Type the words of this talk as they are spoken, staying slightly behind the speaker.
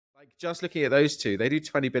Like just looking at those two, they do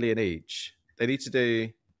 20 billion each. They need to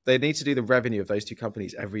do the revenue of those two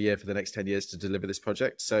companies every year for the next 10 years to deliver this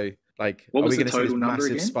project. So like, What are was we the going to see this total number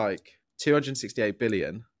massive again? spike? 268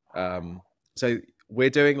 billion. So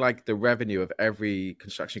we're doing like the revenue of every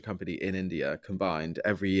construction company in India combined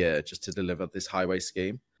every year just to deliver this highway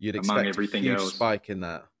scheme. You'd Among expect a everything huge else. spike in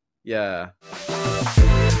that. Yeah.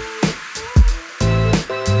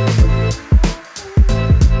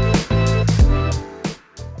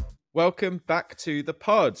 Welcome back to the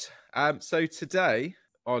pod. So today,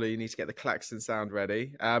 Ollie, you need to get the klaxon sound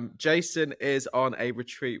ready. Jason is on a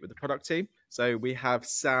retreat with the product team. So we have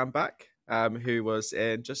Sam back, who was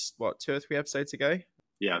in just, 2 or 3 episodes ago?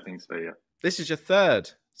 Yeah, I think so, yeah. This is your third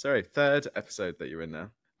episode that you're in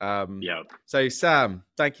now. Yeah, So Sam,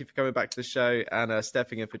 thank you for coming back to the show and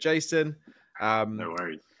stepping in for Jason. no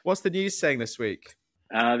worries. What's the news saying this week?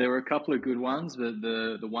 There were a couple of good ones, but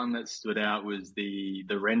the one that stood out was the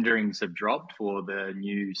renderings have dropped for the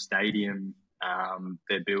new stadium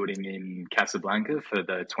they're building in Casablanca for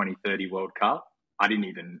the 2030 World Cup. I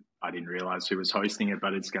didn't realize who was hosting it,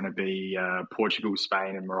 but it's going to be Portugal,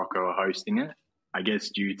 Spain, and Morocco are hosting it. I guess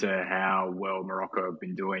due to how well Morocco have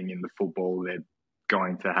been doing in the football, they're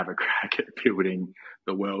going to have a crack at building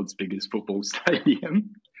the world's biggest football stadium,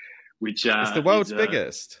 which It's the world's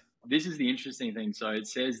biggest. This is the interesting thing. So it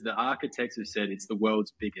says the architects have said it's the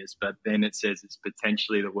world's biggest, but then it says it's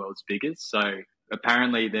potentially the world's biggest. So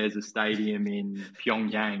apparently there's a stadium in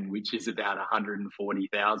Pyongyang, which is about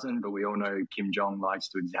 140,000, but we all know Kim Jong likes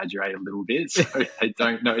to exaggerate a little bit, so they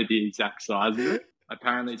don't know the exact size of it.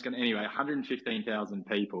 Apparently it's going to, anyway, 115,000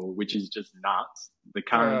 people, which is just nuts. The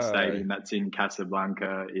current stadium that's in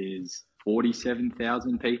Casablanca is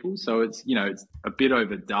 47,000 people. So it's a bit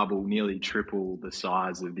over double, nearly triple the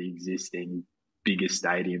size of the existing biggest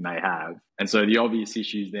stadium they have. And so the obvious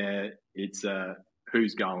issues there, it's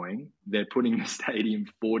who's going. They're putting the stadium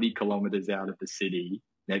 40 kilometers out of the city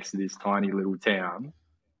next to this tiny little town.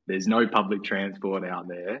 There's no public transport out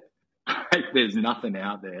there. There's nothing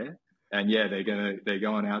out there. And yeah, they're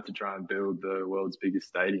going out to try and build the world's biggest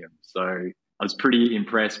stadium. So I was pretty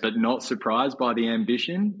impressed, but not surprised by the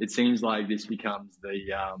ambition. It seems like this becomes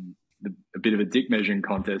a bit of a dick measuring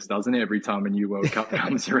contest, doesn't it? Every time a new World Cup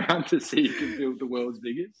comes around to see who can build the world's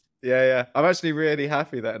biggest. Yeah. I'm actually really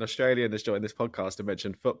happy that an Australian has joined this podcast and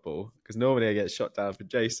mentioned football, because normally I get shot down for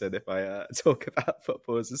Jason if I talk about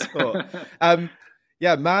football as a sport.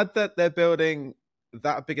 Yeah, mad that they're building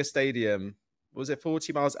that big a stadium. Was it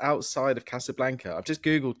 40 miles outside of Casablanca? I've just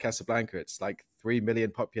Googled Casablanca. It's like 3 million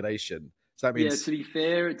population. So that means... Yeah, to be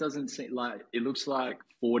fair, it doesn't seem like... It looks like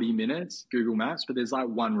 40 minutes, Google Maps, but there's like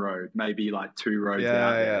one road, maybe like 2 roads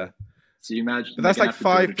out there. So you imagine... But that's like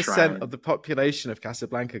 5% of the population of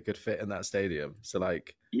Casablanca could fit in that stadium. So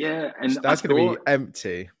like... Yeah, and that's going to be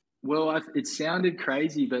empty. Well, it sounded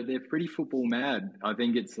crazy, but they're pretty football mad. I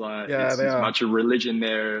think it's like... Yeah, it's as much a religion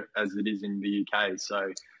there as it is in the UK,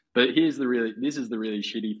 so... But this is the really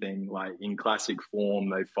shitty thing. Like in classic form,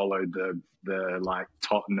 they followed the like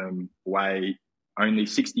Tottenham way. Only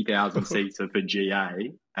 60,000 seats are for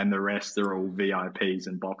GA, and the rest are all VIPs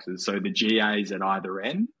and boxes. So the GA's at either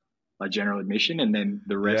end, like general admission, and then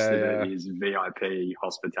the rest of it is VIP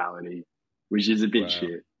hospitality, which is a bit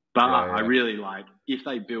shit. But I really like, if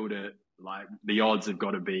they build it, like the odds have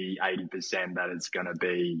got to be 80% that it's going to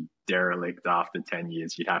be derelict after 10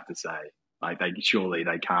 years. You'd have to say. Like surely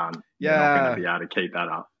they can't. They're not going to be able to keep that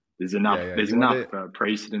up. There's enough. There's enough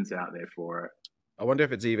precedents out there for it. I wonder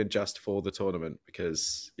if it's even just for the tournament,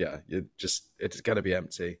 because it's going to be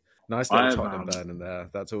empty. Nice little Tottenham burn in there.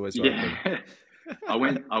 That's always welcome. I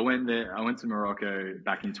went there. I went to Morocco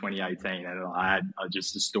back in 2018, and I had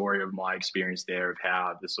just a story of my experience there of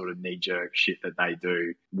how the sort of knee-jerk shit that they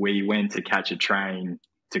do. We went to catch a train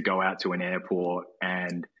to go out to an airport,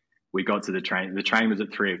 and we got to the train. The train was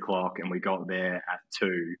at 3:00 and we got there at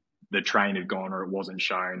 2. The train had gone, or it wasn't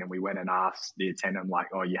shown. And we went and asked the attendant, like,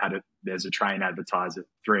 oh, there's a train advertised at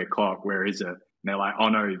 3:00. Where is it? And they're like, oh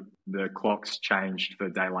no, the clock's changed for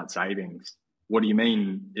daylight savings. What do you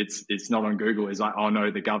mean? It's not on Google. It's like, oh no,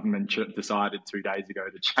 the government decided 2 days ago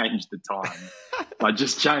to change the time. Like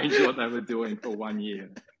just change what they were doing for 1 year.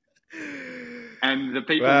 And the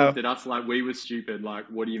people looked at us like we were stupid. Like,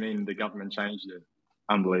 what do you mean the government changed it?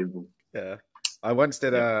 Unbelievable. Yeah, I once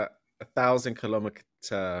did a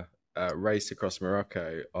 1,000-kilometer race across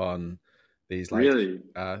Morocco on these like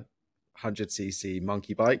 100cc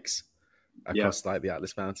monkey bikes across like the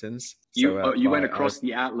Atlas Mountains. You went across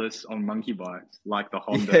the Atlas on monkey bikes, like the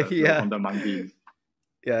Honda, the Honda monkeys.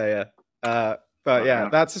 But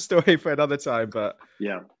that's a story for another time. But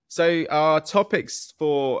So our topics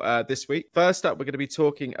for this week. First up, we're going to be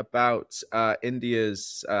talking about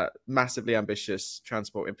India's massively ambitious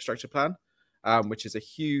transport infrastructure plan, which is a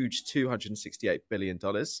huge $268 billion.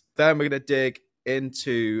 Then we're going to dig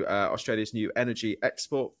into Australia's new energy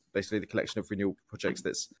export, basically the collection of renewable projects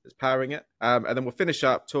that's powering it. And then we'll finish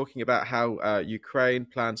up talking about how Ukraine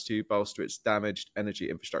plans to bolster its damaged energy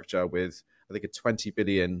infrastructure with, I think, a 20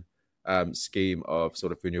 billion scheme of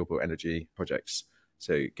sort of renewable energy projects.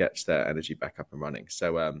 So gets their energy back up and running.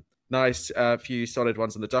 So nice few solid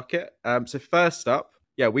ones on the docket. So first up,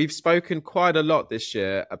 we've spoken quite a lot this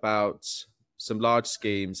year about some large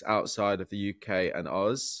schemes outside of the UK and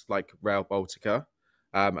Oz, like Rail Baltica,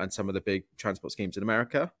 and some of the big transport schemes in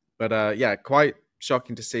America. But quite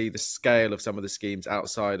shocking to see the scale of some of the schemes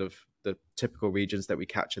outside of the typical regions that we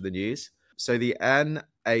catch in the news. So the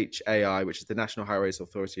NHAI, which is the National Highways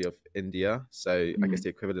Authority of India, so I guess the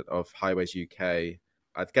equivalent of Highways UK.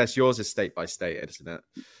 I guess yours is state by state, isn't it?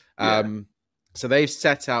 Yeah. So they've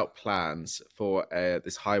set out plans for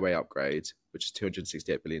this highway upgrade, which is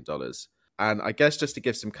 $268 billion. And I guess just to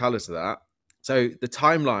give some colour to that, so the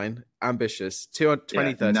timeline, ambitious,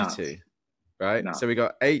 2032, right? Nuts. So we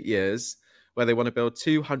got 8 years where they want to build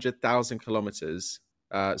 200,000 kilometres.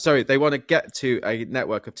 They want to get to a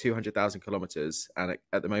network of 200,000 kilometers, and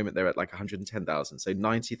at the moment they're at like 110,000, so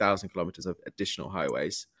 90,000 kilometers of additional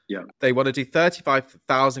highways. Yeah, they want to do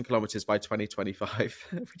 35,000 kilometers by 2025,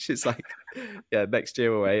 which is like next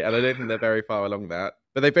year away, and I don't think they're very far along that.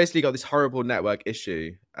 But they basically got this horrible network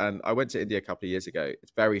issue, and I went to India a couple of years ago.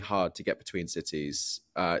 It's very hard to get between cities.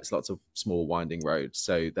 It's lots of small winding roads,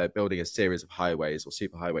 so they're building a series of highways or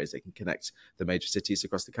superhighways that can connect the major cities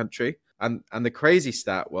across the country. And the crazy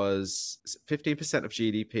stat was 15% of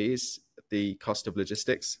GDP is the cost of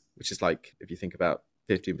logistics, which is like, if you think about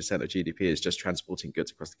 15% of GDP is just transporting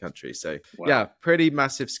goods across the country. So pretty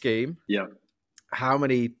massive scheme. Yeah. How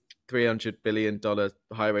many $300 billion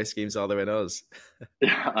highway schemes are there in Oz?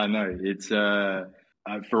 Yeah, I know. It's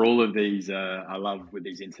for all of these, I love with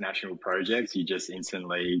these international projects, you just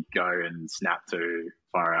instantly go and snap to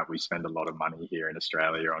far out. We spend a lot of money here in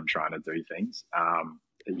Australia on trying to do things.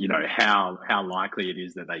 How likely it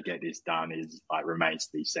is that they get this done is remains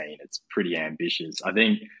to be seen. It's pretty ambitious. I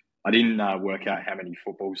think I didn't work out how many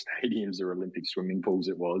football stadiums or Olympic swimming pools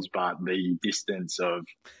it was, but the distance of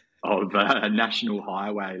a national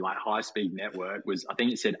highway, like high speed network, was, I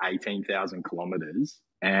think it said 18,000 kilometers,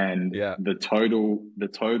 and the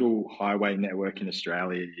total highway network in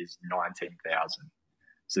Australia is 19,000.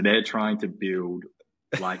 So they're trying to build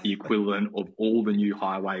like the equivalent of all the new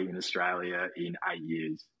highway in Australia in 8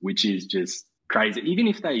 years, which is just crazy. Even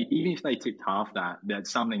if they tipped half that,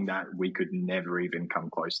 that's something that we could never even come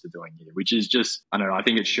close to doing here, which is just, I don't know, I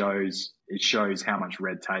think it shows how much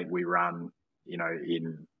red tape we run,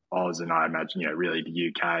 in Oz, and I imagine, really the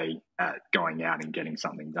UK at going out and getting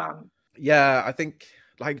something done. Yeah, I think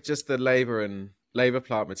like just the labor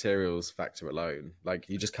plant materials factor alone, like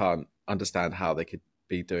you just can't understand how they could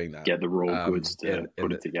be doing that. Get the raw goods to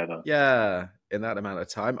put it together. Yeah, in that amount of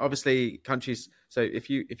time. Obviously, countries. So if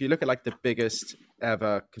you look at like the biggest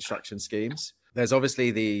ever construction schemes, there's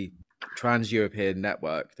obviously the Trans-European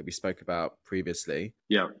network that we spoke about previously.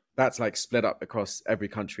 Yeah, that's like split up across every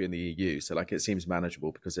country in the EU. So like it seems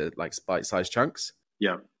manageable because it like bite-sized chunks.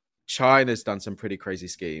 Yeah, China's done some pretty crazy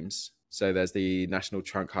schemes. So there's the National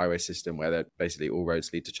Trunk Highway System where they're basically all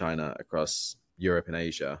roads lead to China across Europe and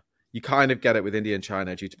Asia. You kind of get it with India and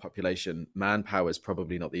China due to population. Manpower is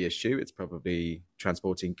probably not the issue. It's probably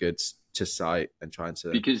transporting goods to site and trying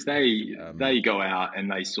to... Because they go out and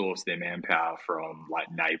they source their manpower from like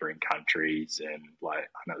neighboring countries, and like,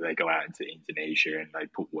 I know they go out into Indonesia and they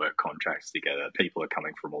put work contracts together. People are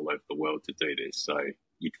coming from all over the world to do this. So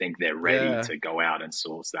you'd think they're ready to go out and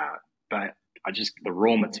source that. But the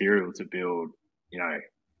raw material to build,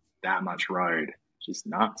 that much road, just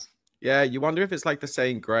nuts. Yeah, you wonder if it's like the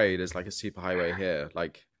same grade as like a superhighway here.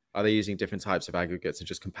 Like, are they using different types of aggregates and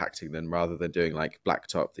just compacting them rather than doing like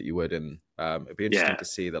blacktop that you would in? It'd be interesting to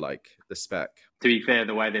see the spec. To be fair,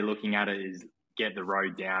 the way they're looking at it is get the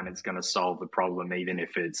road down. It's going to solve the problem, even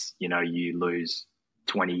if it's, you lose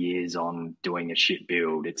 20 years on doing a shit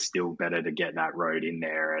build. It's still better to get that road in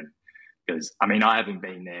there. And because I haven't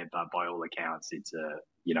been there, but by all accounts, it's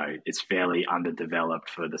it's fairly underdeveloped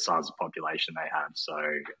for the size of population they have. So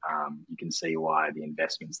you can see why the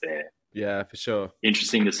investment's there. Yeah, for sure.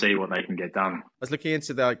 Interesting to see what they can get done. I was looking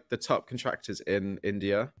into the top contractors in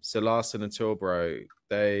India. So Larsen and Toubro,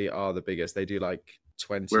 they are the biggest. They do like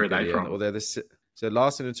 20 Where are billion. they from? Or so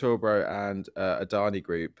Larsen and Toubro and Adani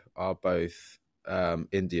Group are both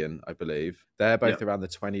Indian, I believe. They're both around the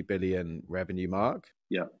 20 billion revenue mark.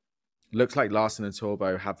 Yeah. Looks like Larsen and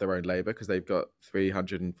Torbo have their own labor because they've got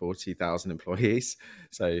 340,000 employees.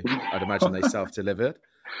 So I'd imagine they self-delivered.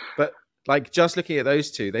 But like just looking at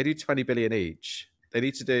those two, they do 20 billion each. They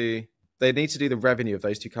need to do the revenue of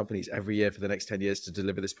those two companies every year for the next 10 years to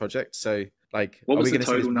deliver this project. So like, What are was we the going to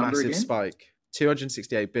see this total number massive again? spike?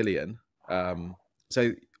 268 billion.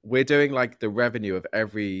 So we're doing like the revenue of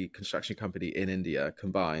every construction company in India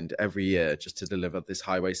combined every year just to deliver this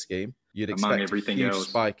highway scheme. You'd Among expect a everything huge else.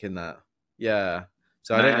 spike in that. Yeah.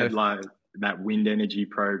 So And I they don't know had if, like that wind energy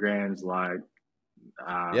programs, like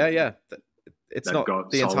yeah, um, yeah. It's they've not got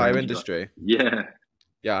the solar entire energy. industry. Yeah.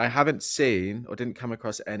 Yeah, I haven't seen or didn't come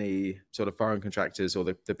across any sort of foreign contractors or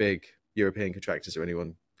the big European contractors or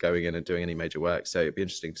anyone going in and doing any major work. So it'd be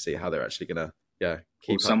interesting to see how they're actually going to, Well,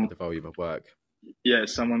 keep up with the volume of work.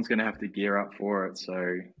 someone's going to have to gear up for it.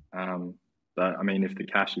 So, but I mean, if the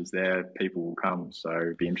cash is there, people will come. So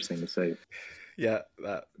it'd be interesting to see. Yeah,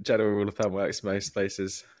 that general rule of thumb works most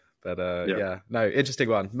places. But Yeah. yeah, no, interesting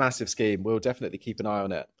one. Massive scheme. We'll definitely keep an eye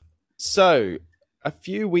on it. So a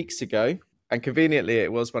few weeks ago, and conveniently,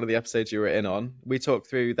 it was one of the episodes you were in on, we talked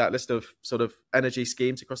through that list of sort of energy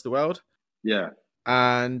schemes across the world. Yeah.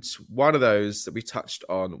 And one of those that we touched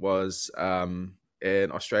on was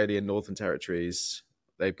in Australian Northern Territories.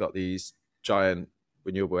 They've got these giant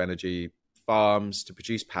renewable energy farms to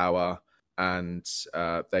produce power, and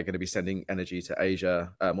they're going to be sending energy to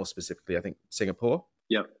Asia, more specifically, I think Singapore.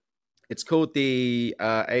 Yep. It's called the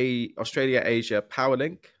Australia Asia Power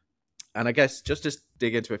Link. And I guess just to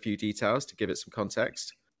dig into a few details to give it some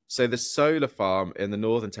context. So the solar farm in the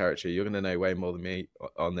Northern Territory, you're going to know way more than me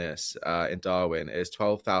on this, in Darwin, is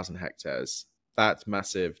 12,000 hectares. That's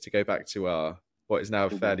massive. To go back to our, what is now a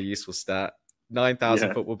fairly useful stat,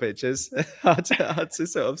 9,000 football pitches. hard to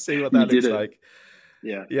sort of see what that looks like.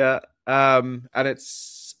 Yeah. Yeah. And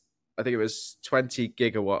it's, I think it was 20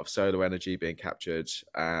 gigawatt of solar energy being captured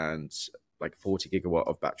and like 40 gigawatt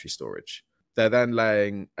of battery storage. They're then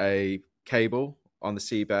laying a cable on the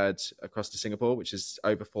seabed across to Singapore, which is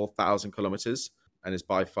over 4,000 kilometers and is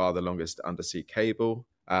by far the longest undersea cable.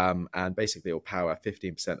 And basically it will power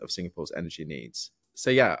 15% of Singapore's energy needs. So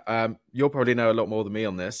yeah, you'll probably know a lot more than me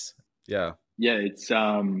on this. Yeah. Yeah, it's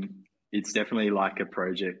definitely like a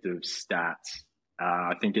project of stats.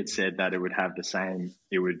 I think it said that it would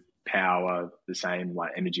power the same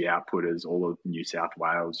like energy output as all of New South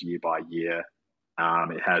Wales year by year.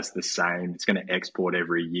 It has the same, it's going to export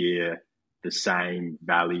every year the same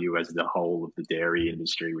value as the whole of the dairy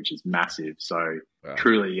industry, which is massive. So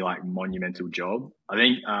truly like monumental job. I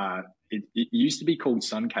think it used to be called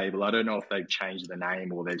Sun Cable. I don't know if they've changed the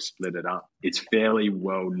name or they've split it up. It's fairly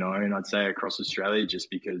well known, I'd say, across Australia,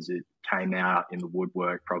 just because it came out in the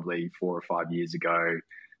woodwork probably 4 or 5 years ago.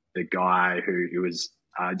 The guy who was,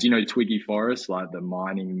 do you know Twiggy Forrest, like the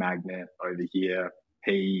mining magnate over here?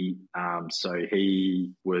 He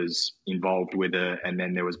was involved with it, and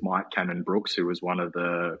then there was Mike Cannon Brooks, who was one of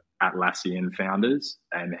the Atlassian founders,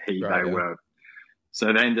 and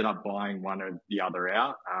so they ended up buying one or the other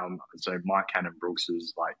out. So Mike Cannon Brooks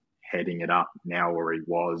was like heading it up now, or he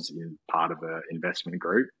was in part of an investment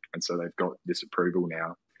group, and so they've got this approval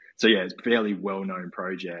now. So yeah, it's a fairly well-known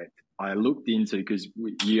project. I looked into, because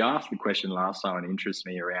you asked the question last time, and it interests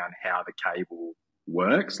me around how the cable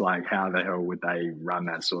works, like how the hell would they run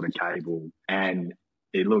that sort of cable? And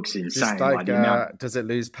it looks insane. Just does it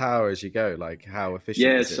lose power as you go? Like how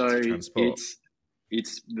efficient is it to transport?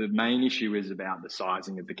 It's the main issue is about the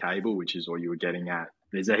sizing of the cable, which is what you were getting at.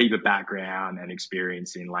 There's a heap of background and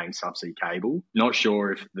experience in laying subsea cable. Not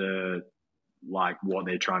sure if what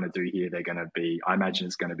they're trying to do here, I imagine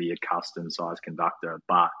it's going to be a custom size conductor,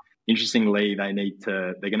 but interestingly, they're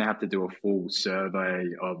going to have to do a full survey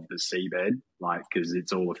of the seabed, because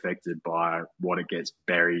it's all affected by what it gets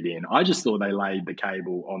buried in. I just thought they laid the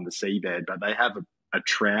cable on the seabed, but they have a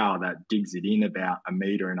trowel that digs it in about 1.5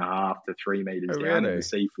 meters to 3 meters down at the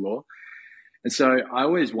seafloor. And so I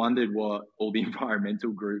always wondered what all the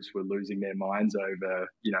environmental groups were losing their minds over,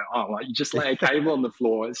 you just lay a cable on the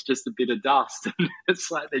floor, it's just a bit of dust. And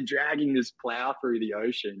it's like they're dragging this plow through the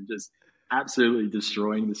ocean, just absolutely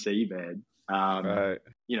destroying the seabed. Right.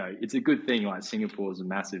 It's a good thing. Like Singapore's a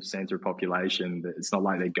massive center of population, but it's not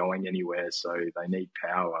like they're going anywhere, so they need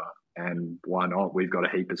power. And why not? We've got a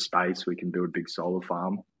heap of space. We can build a big solar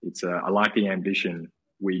farm. I like the ambition.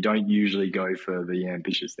 We don't usually go for the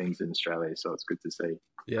ambitious things in Australia, so it's good to see.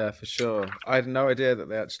 Yeah, for sure. I had no idea that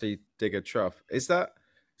they actually dig a trough. Is that,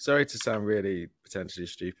 sorry to sound really potentially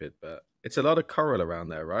stupid, but it's a lot of coral around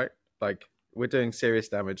there, right? Like, we're doing serious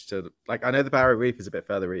damage to, like, I know the Barrier Reef is a bit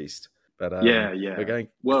further east, but yeah, we're going,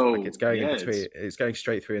 well, it's going in between. It's going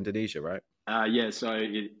straight through Indonesia, right? Yeah, so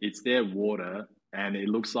it's their water, and it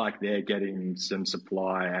looks like they're getting some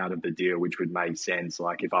supply out of the deal, which would make sense.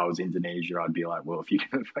 Like if I was Indonesia, I'd be like, well,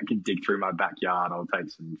 if I can dig through my backyard, I'll take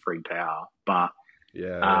some free power. But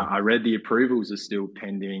Yeah, I read the approvals are still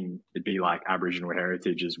pending. It'd be like Aboriginal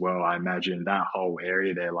heritage as well. I imagine that whole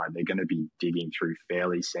area there, like they're going to be digging through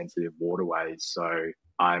fairly sensitive waterways. So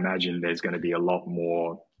I imagine there's going to be a lot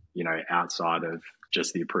more, outside of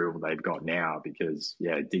just the approval they've got now, because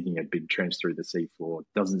digging a big trench through the seafloor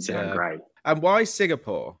doesn't sound great. And why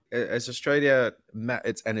Singapore? Has Australia met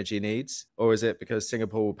its energy needs, or is it because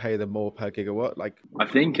Singapore will pay them more per gigawatt? I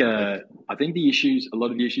think a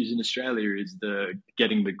lot of the issues in Australia is the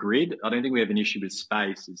getting the grid. I don't think we have an issue with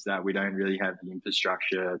space. It's that we don't really have the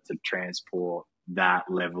infrastructure to transport that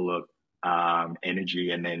level of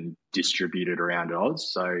energy and then distribute it around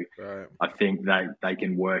Oz. So right. I think that they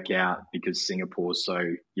can work out, because Singapore's so,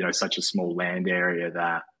 such a small land area,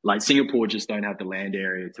 that like Singapore just don't have the land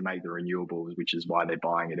area to make the renewables, which is why they're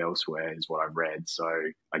buying it elsewhere, is what I've read. So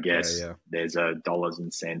I guess there's a dollars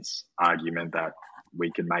and cents argument that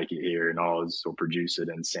we can make it here in Oz or produce it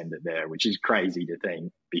and send it there, which is crazy to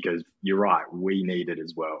think, because you're right, we need it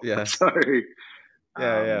as well. Yeah. So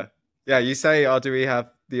yeah. You say, oh, do we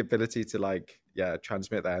have the ability to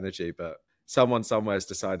transmit that energy? But someone somewhere has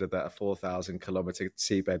decided that a 4,000 kilometer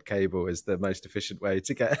seabed cable is the most efficient way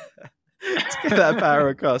to get that power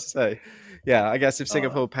across. So yeah, I guess if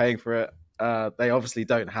Singapore paying for it, they obviously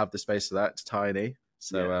don't have the space for that. It's tiny.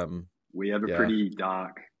 So we have a pretty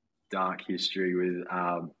dark history with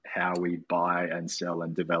how we buy and sell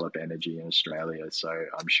and develop energy in Australia. So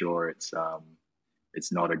I'm sure it's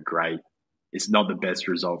not it's not the best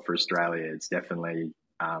result for Australia. It's definitely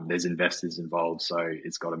there's investors involved, so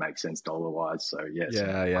it's got to make sense dollar wise. So yes,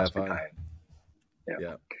 but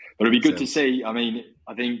it'd be good to see. I mean,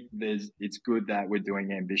 I think it's good that we're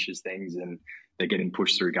doing ambitious things and they're getting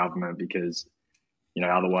pushed through government, because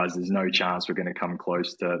otherwise there's no chance we're going to come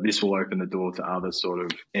close to this. Will open the door to other sort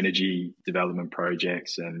of energy development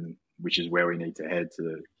projects, and which is where we need to head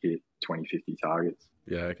to hit 2050 targets.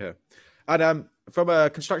 Yeah, okay. And from a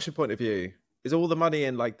construction point of view, is all the money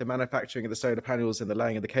in like the manufacturing of the solar panels and the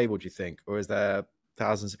laying of the cable, do you think? Or is there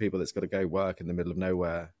thousands of people that's got to go work in the middle of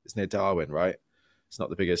nowhere? It's near Darwin, right? It's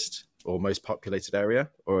not the biggest or most populated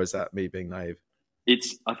area, or is that me being naive?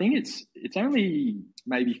 I think it's only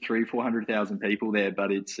maybe 300,000-400,000 people there,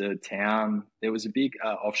 but it's a town. There was a big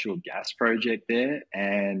offshore gas project there,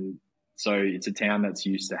 and so it's a town that's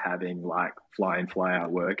used to having like fly in, fly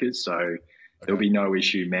out workers. So there'll be no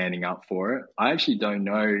issue manning up for it. I actually don't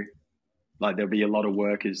know. Like there'll be a lot of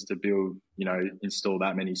workers to build, install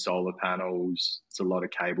that many solar panels. It's a lot of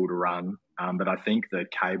cable to run. But I think the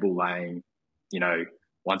cable laying,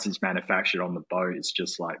 once it's manufactured on the boat, it's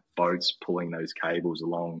just like boats pulling those cables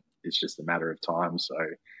along. It's just a matter of time. So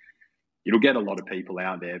it'll get a lot of people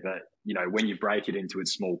out there. But, when you break it into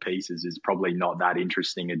its small pieces, it's probably not that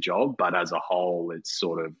interesting a job. But as a whole, it's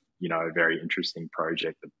sort of, a very interesting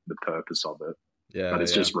project, the purpose of it. Yeah, but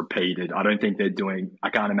it's just repeated. I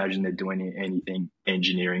can't imagine they're doing anything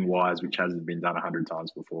engineering wise which hasn't been done 100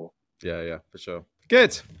 times before. Yeah, for sure.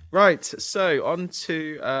 Good. Right. So on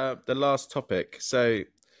to the last topic. So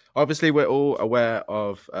obviously we're all aware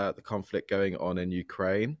of the conflict going on in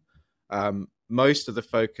Ukraine. Most of the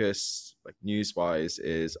focus, like news-wise,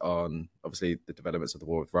 is on obviously the developments of the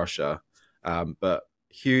war with Russia. But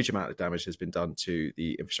huge amount of damage has been done to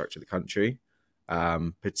the infrastructure of the country.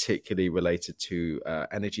 Particularly related to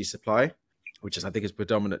energy supply, which I think is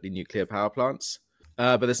predominantly nuclear power plants.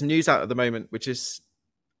 But there's news out at the moment which is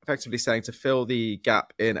effectively saying to fill the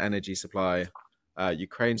gap in energy supply,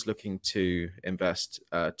 Ukraine's looking to invest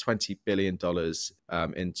 $20 billion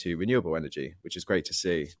into renewable energy, which is great to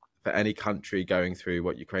see. For any country going through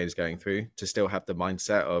what Ukraine is going through, to still have the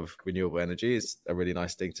mindset of renewable energy is a really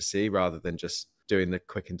nice thing to see, rather than just doing the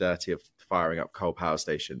quick and dirty of firing up coal power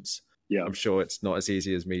stations. Yeah, I'm sure it's not as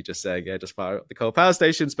easy as me just saying, just fire up the coal power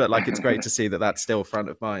stations, but it's great to see that that's still front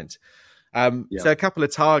of mind. So a couple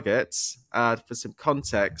of targets for some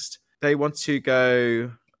context. They want to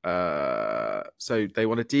go, so they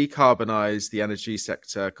want to decarbonize the energy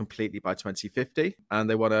sector completely by 2050, and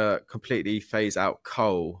they want to completely phase out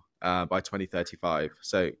coal by 2035.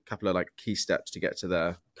 So a couple of key steps to get to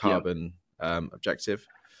their carbon objective.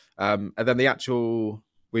 And then the actual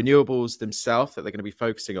renewables themselves that they're going to be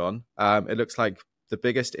focusing on, it looks like the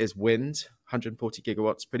biggest is wind, 140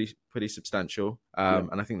 gigawatts, pretty substantial.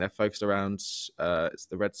 And I think they're focused around it's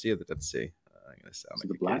the Red Sea or the Dead Sea. I'm going to sound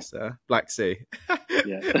like Black Sea.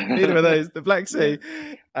 Neither of those. The Black Sea.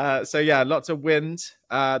 So lots of wind.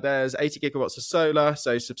 There's 80 gigawatts of solar,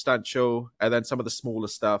 so substantial. And then some of the smaller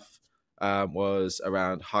stuff, was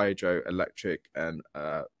around hydroelectric and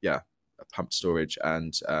pumped storage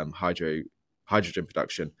and hydrogen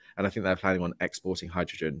production. And I think they're planning on exporting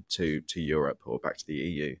hydrogen to Europe or back to the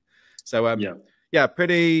EU. So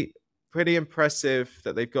pretty impressive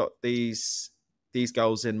that they've got these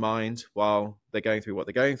goals in mind while they're going through what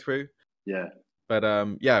they're going through. Yeah. But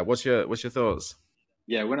what's your thoughts?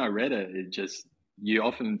 Yeah, when I read it, you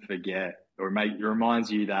often forget, or it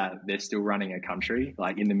reminds you that they're still running a country.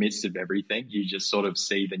 Like in the midst of everything, you just sort of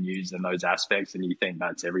see the news and those aspects, and you think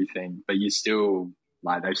that's everything. But you still,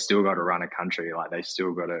 like, they've still got to run a country. Like they've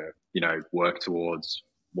still got to, work towards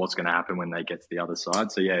what's going to happen when they get to the other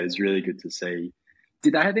side. So yeah, it's really good to see.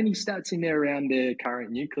 Did they have any stats in there around their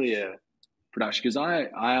current nuclear production? Because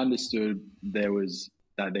I understood there was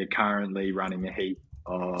that they're currently running a heap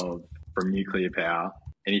from nuclear power.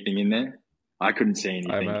 Anything in there? I couldn't see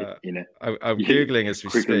anything in it. I'm Googling as we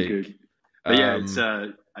speak. But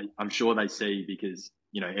I'm sure they see, because,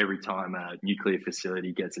 every time a nuclear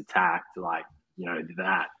facility gets attacked, like,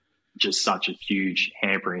 that just such a huge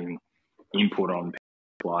hampering input on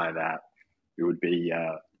supply that it would be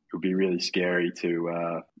really scary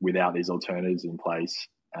to without these alternatives in place.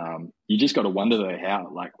 You just got to wonder though,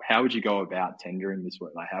 how would you go about tendering this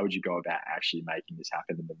work? Like, how would you go about actually making this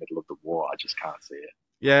happen in the middle of the war? I just can't see it.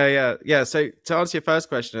 Yeah. So to answer your first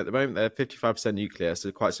question, at the moment they're 55% nuclear,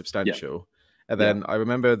 so quite substantial. Yeah. And then I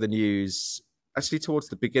remember the news actually towards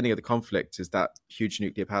the beginning of the conflict is that huge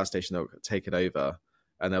nuclear power station that got taken over,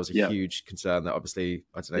 and there was a huge concern that obviously,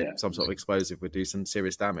 I don't know, some sort of explosive would do some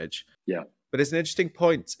serious damage. Yeah. But it's an interesting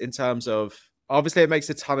point in terms of, obviously it makes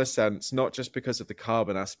a ton of sense, not just because of the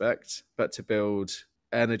carbon aspect, but to build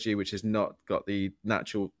energy which has not got the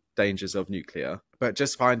natural dangers of nuclear, but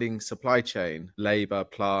just finding supply chain, labor,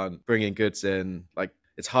 plant, bringing goods in. Like,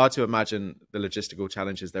 it's hard to imagine the logistical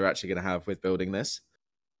challenges they're actually going to have with building this.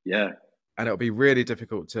 Yeah. And it'll be really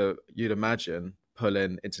difficult you'd imagine, pull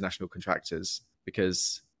in international contractors,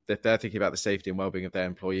 because if they're thinking about the safety and well-being of their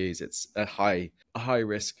employees, it's a high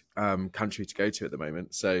risk country to go to at the the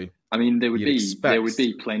So I mean, there would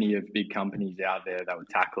be plenty of big companies out there that would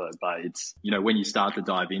tackle it, but it's, when you start to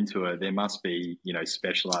dive into it, there must be,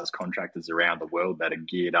 specialized contractors around the world that are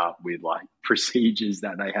geared up with like procedures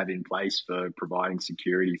that they have in place for providing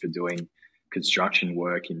security for doing construction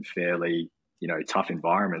work in fairly, tough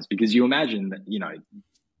environments. Because you imagine that,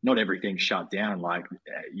 not everything's shut down. Like,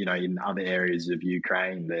 in other areas of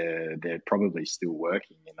Ukraine, they're probably still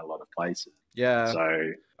working in a lot of places. Yeah.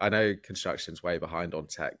 So I know construction's way behind on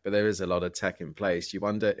tech, but there is a lot of tech in place. You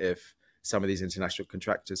wonder if some of these international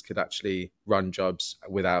contractors could actually run jobs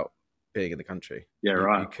without being in the country. Yeah,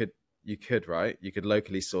 right. You could, right? You could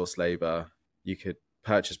locally source labor, you could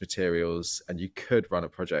purchase materials, and you could run a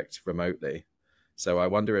project remotely. So I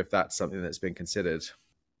wonder if that's something that's been considered.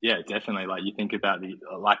 Yeah, definitely. Like, you think about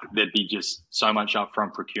there'd be just so much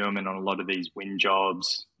upfront procurement on a lot of these wind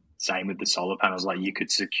jobs. Same with the solar panels. Like, you could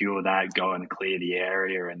secure that, go and clear the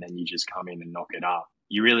area, and then you just come in and knock it up.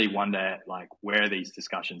 You really wonder, like, where are these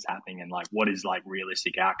discussions happening, and like, what is like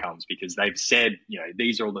realistic outcomes? Because they've said,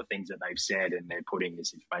 these are all the things that they've said, and they're putting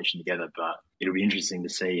this information together. But it'll be interesting to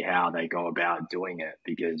see how they go about doing it.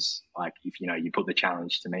 Because, like, if you put the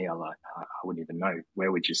challenge to me, I wouldn't even know,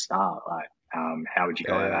 where would you start? Like, how would you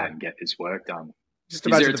go about and get this work done? Just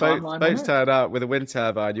imagine the boats turn up with a wind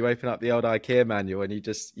turbine. You open up the old IKEA manual and you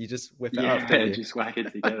just whip it up. Yeah, just whack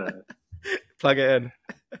it together. Plug it in.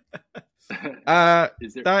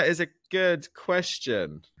 That is a good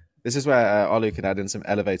question. This is where Olu can add in some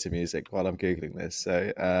elevator music while I'm Googling this.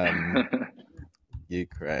 So,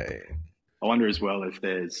 Ukraine. I wonder as well if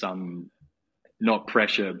there's some, not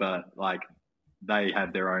pressure, but like, they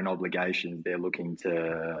have their own obligations. They're looking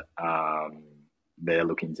to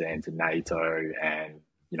enter NATO, and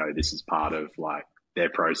this is part of like their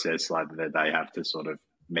process. Like, that they have to sort of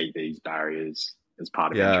meet these barriers as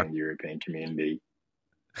part of entering the European community.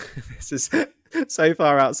 This is so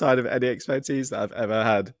far outside of any expertise that I've ever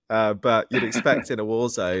had. But you'd expect in a war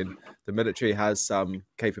zone, the military has some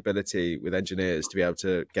capability with engineers to be able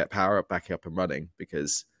to get power back up and running,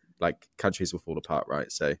 because like countries will fall apart,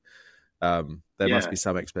 right? So there must be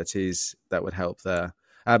some expertise that would help there.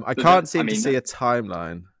 I can't seem to see a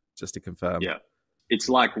timeline, just to confirm. Yeah. It's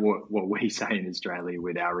like what we say in Australia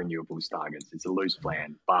with our renewables targets. It's a loose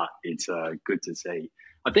plan, but it's good to see.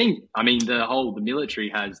 The military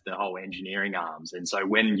has the whole engineering arms. And so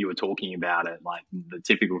when you were talking about it, like, the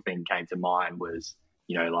typical thing came to mind was,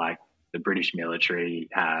 like, the British military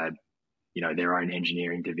had, their own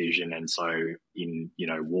engineering division. And so in,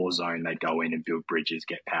 war zone, they'd go in and build bridges,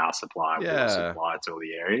 get power supply, water supply to all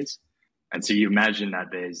the areas. And so you imagine that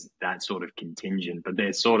there's that sort of contingent, but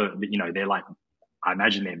they're sort of, they're like, I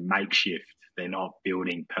imagine they're makeshift. They're not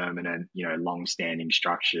building permanent, long-standing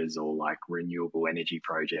structures or like renewable energy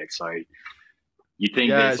projects. So you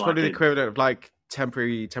think it's probably the equivalent of like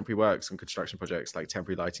temporary works and construction projects, like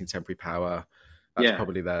temporary lighting, temporary power. That's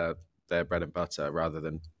probably their bread and butter rather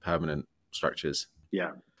than permanent structures.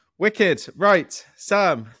 Yeah. Wicked. Right.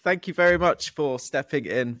 Sam, thank you very much for stepping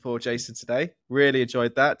in for Jason today. Really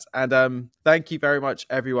enjoyed that. And thank you very much,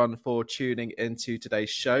 everyone, for tuning into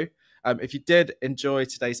today's show. If you did enjoy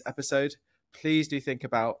today's episode, please do think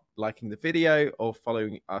about liking the video or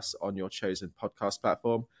following us on your chosen podcast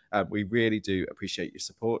platform. We really do appreciate your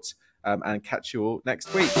support, and catch you all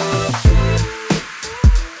next week.